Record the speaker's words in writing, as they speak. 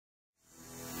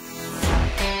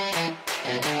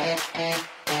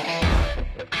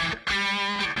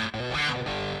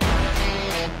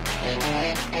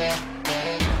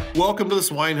Welcome to the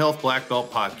Swine Health Blackbelt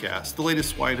Podcast, the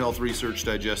latest swine health research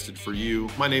digested for you.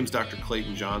 My name is Dr.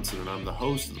 𝗟𝗽𝗀𝘀𝘀, and I'm the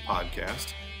host of the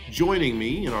podcast. Joining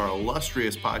me in our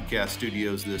illustrious podcast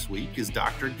studios this week is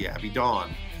Dr. Gabi Doughan.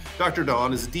 Dr.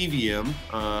 Doughan is a DVM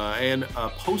and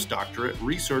a postdoctorate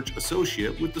research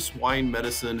associate with the Swine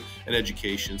Medicine and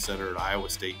Education Center at Iowa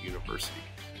State University.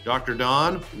 Dr.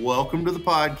 Doughan, welcome to the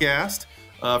podcast.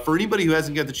 For anybody who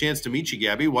hasn't got the chance to meet you,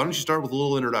 Gabi, why don't you start with a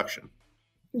little introduction?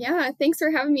 Yeah, thanks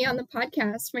for having me on the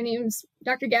podcast. My name's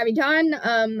Dr. Gabi Doughan.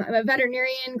 I'm a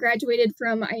veterinarian, graduated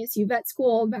from ISU Vet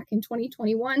School back in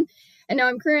 2021, and now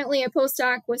I'm currently a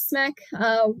postdoc with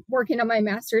𝗪𝗃, working on my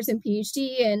master's and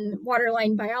PhD in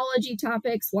waterline biology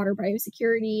topics, water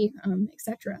biosecurity,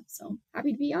 etc. So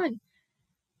happy to be on.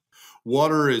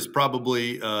 Water is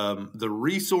probably the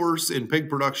resource in pig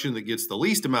production that gets the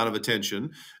least amount of attention.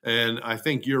 And I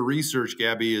think your research,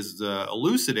 Gabi, is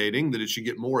elucidating that it should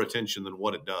get more attention than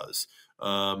what it does.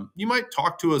 You might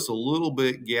talk to us a little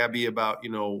bit, Gabi, about,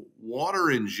 water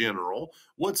in general.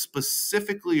 What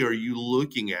specifically are you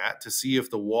looking at to see if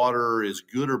the water is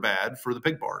good or bad for the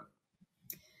pig barn?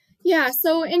 Yeah,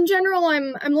 so in general,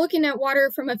 I'm looking at water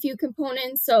from a few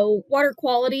components. So water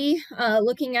quality,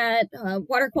 looking at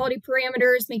water quality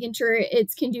parameters, making sure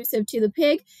it's conducive to the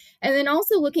pig, and then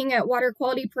also looking at water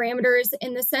quality parameters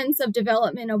in the sense of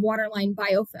development of waterline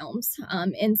biofilms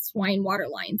in swine water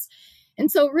lines.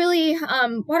 And so really,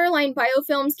 waterline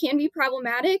biofilms can be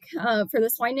problematic for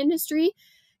the swine industry.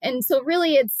 And so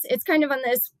really it's kind of on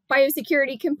this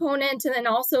biosecurity component and then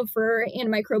also for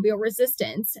antimicrobial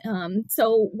resistance.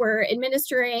 So we're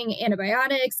administering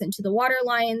antibiotics into the water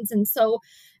lines. And so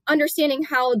understanding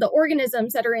how the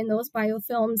organisms that are in those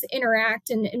biofilms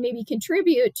interact and maybe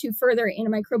contribute to further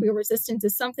antimicrobial resistance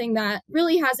is something that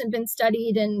really hasn't been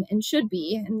studied and should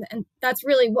be. And that's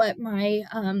really what my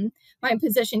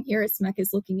position here at 𝗪𝗃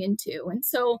is looking into. And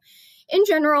so in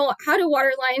general, how do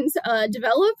water lines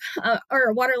develop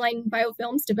or waterline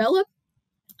biofilms develop?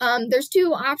 There's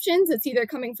two options. It's either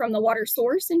coming from the water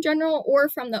source in general or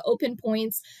from the open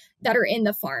points that are in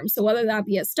the farm. So whether that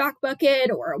be a stock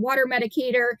bucket or a water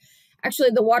medicator, actually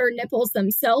the water nipples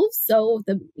themselves. So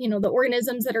the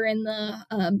organisms that are in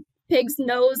the pig's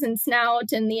nose and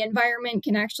snout and the environment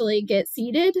can actually get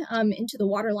seeded into the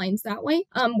water lines that way.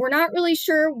 We're not really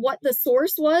sure what the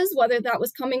source was, whether that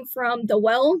was coming from the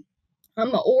well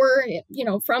or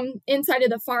from inside of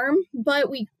the farm, but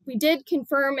we did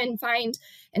confirm and find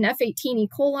an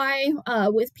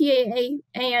F18E.𝗃𝗃 with PAA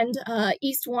and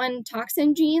yeast-1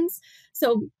 toxin genes.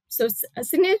 So a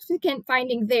significant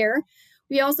finding there.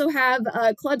 We also have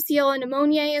𝗪𝗶𝘃𝗀𝗃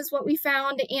pneumoniae is what we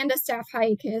found, and a Staph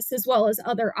hyacus, as well as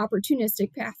other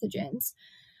opportunistic pathogens.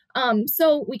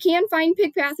 So we can find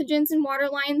pig pathogens in water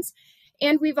lines,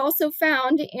 and we've also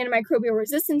found antimicrobial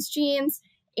resistance genes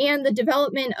and the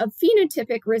development of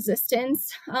phenotypic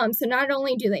resistance. So not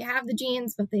only do they have the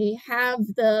genes, but they have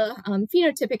the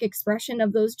phenotypic expression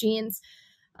of those genes,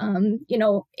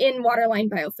 in waterline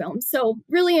biofilms. So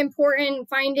really important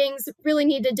findings, really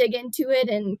need to dig into it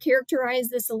and characterize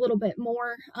this a little bit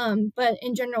more. But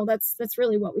in general, that's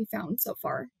really what we found so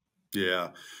far. Yeah.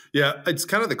 It's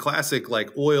kind of the classic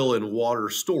oil and water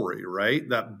story, right?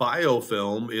 That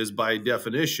biofilm is by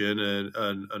definition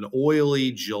an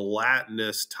oily,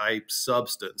 gelatinous type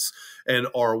substance. And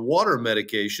our water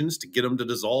medications, to get them to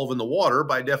dissolve in the water,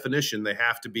 by definition, they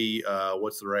have to be,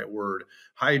 what's the right word?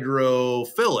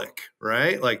 Hydrophilic,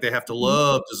 right? They have to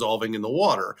love dissolving in the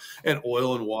water, and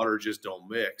oil and water just don't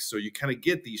mix. So you kind of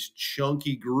get these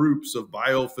chunky groups of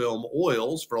biofilm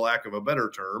oils, for lack of a better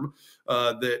term,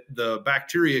 that the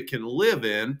bacteria can live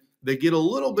in. They get a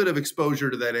little bit of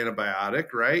exposure to that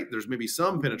antibiotic, right? There's maybe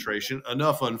some penetration,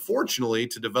 enough, unfortunately,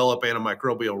 to develop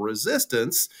antimicrobial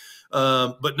resistance,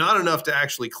 but not enough to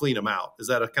actually clean them out. Is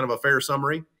that a kind of a fair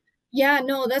summary? Yeah,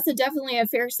 no, that's definitely a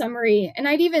fair summary. And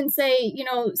I'd even say,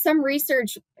 some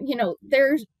research,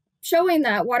 they're showing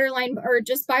that waterline or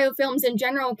just biofilms in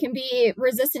general can be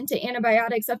resistant to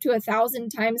antibiotics up to 1,000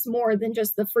 times more than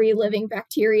just the free living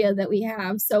bacteria that we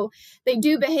have. So they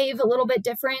do behave a little bit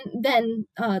different than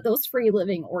those free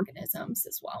living organisms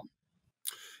as well.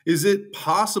 Is it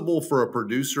possible for a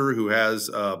producer who has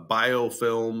a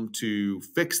biofilm to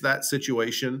fix that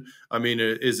situation? I mean,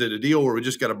 is it a deal where we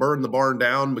just got to burn the barn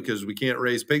down because we can't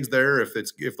raise pigs there if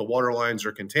the water lines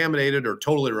are contaminated, or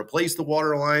totally replace the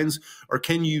water lines? Or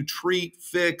can you treat,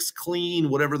 fix,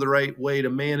 clean, whatever the right way to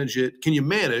manage it? Can you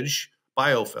manage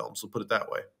biofilms? We'll put it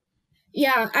that way.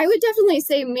 Yeah, I would definitely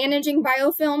say managing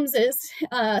biofilms is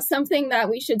something that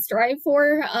we should strive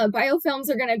for. Biofilms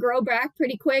are going to grow back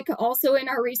pretty quick. Also in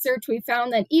our research, we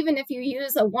found that even if you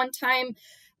use a one-time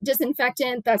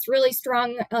disinfectant that's really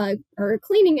strong, or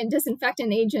cleaning and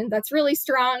disinfectant agent that's really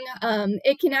strong,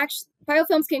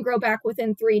 biofilms can grow back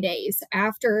within 3 days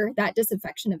after that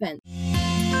disinfection event.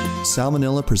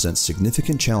 Salmonella presents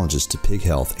significant challenges to pig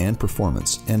health and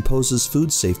performance and poses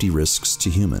food safety risks to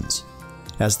humans.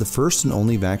 As the first and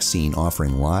only vaccine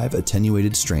offering live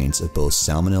attenuated strains of both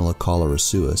Salmonella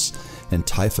𝗁𝗁𝗃 and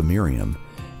𝗽𝗹𝗁𝘀𝗃,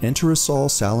 Enterosol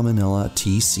Salmonella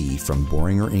TC from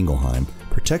𝗵𝗃𝗃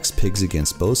protects pigs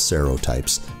against both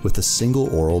serotypes with a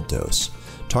single oral dose.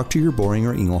 Talk to your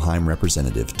𝗵𝗃𝗃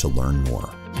representative to learn more.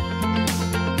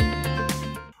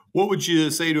 What would you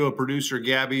say to a producer,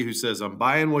 Gabby, who says, I'm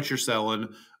buying what you're selling.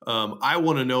 I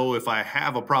want to know if I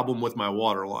have a problem with my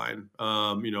water line.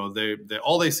 All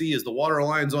they see is the water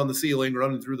lines on the ceiling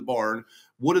running through the barn.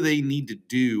 What do they need to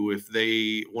do if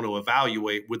they want to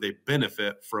evaluate, would they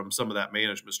benefit from some of that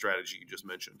management strategy you just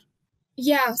mentioned?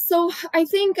 Yeah, so I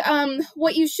think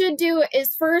what you should do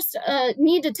is first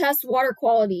need to test water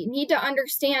quality, need to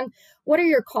understand what are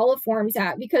your coliforms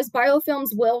at, because biofilms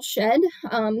will shed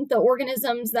the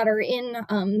organisms that are in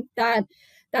that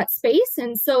space.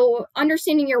 And so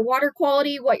understanding your water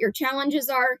quality, what your challenges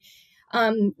are,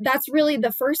 that's really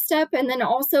the first step. And then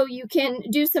also you can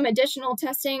do some additional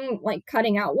testing, like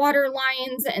cutting out water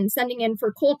lines and sending in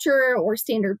for culture or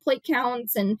standard plate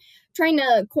counts and trying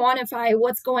to quantify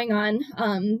what's going on,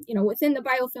 within the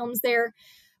biofilms there.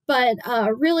 But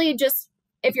really just,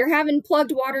 if you're having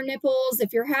plugged water nipples,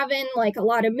 if you're having like a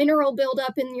lot of mineral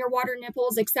buildup in your water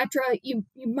nipples, etc., you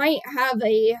might have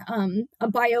a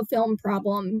biofilm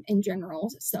problem in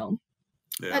general. So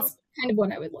that's kind of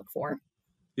what I would look for.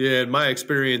 Yeah, in my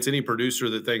experience, any producer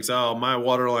that thinks, oh, my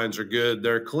water lines are good,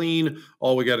 they're clean,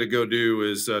 all we got to go do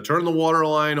is turn the water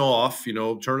line off,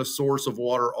 turn a source of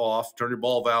water off, turn your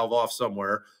ball valve off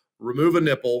somewhere, remove a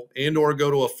nipple and or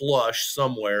go to a flush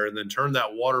somewhere, and then turn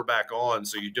that water back on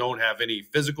so you don't have any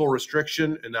physical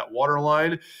restriction in that water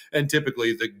line. And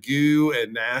typically the goo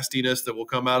and nastiness that will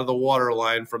come out of the water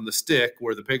line from the stick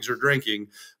where the pigs are drinking,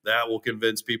 that will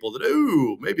convince people that,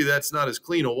 ooh, maybe that's not as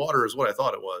clean a water as what I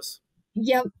thought it was.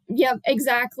 Yep,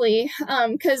 exactly.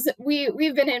 Because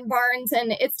we've been in barns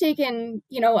and it's taken,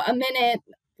 a minute,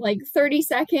 like 30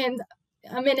 seconds,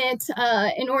 a minute,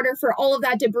 in order for all of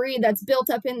that debris that's built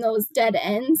up in those dead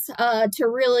ends to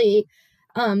really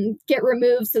get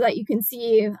removed so that you can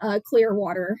see clear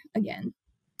water again.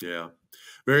 Yeah.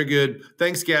 Very good.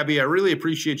 Thanks, Gabby. I really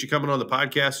appreciate you coming on the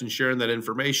podcast and sharing that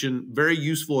information. Very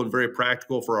useful and very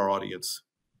practical for our audience.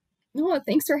 No,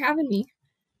 thanks for having me.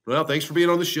 Well, thanks for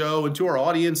being on the show. And to our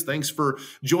audience, thanks for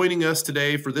joining us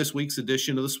today for this week's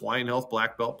edition of the Swine Health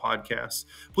Blackbelt Podcast.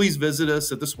 Please visit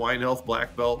us at the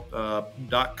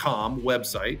𝗺𝗃𝗃𝗃𝗃.com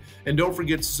website. And don't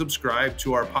forget to subscribe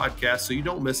to our podcast so you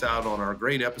don't miss out on our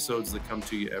great episodes that come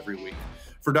to you every week.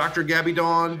 For Dr. Gabi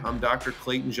Doughan, I'm Dr.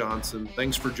 Clayton Johnson.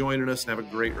 Thanks for joining us and have a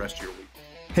great rest of your week.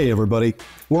 Hey, everybody.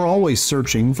 We're always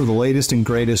searching for the latest and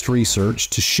greatest research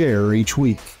to share each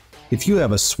week. If you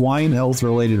have a swine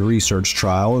health-related research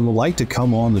trial and would like to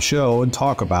come on the show and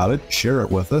talk about it, share it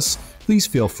with us, please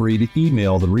feel free to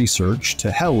email the research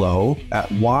to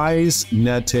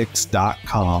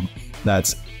hello@wisenetics.com.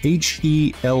 That's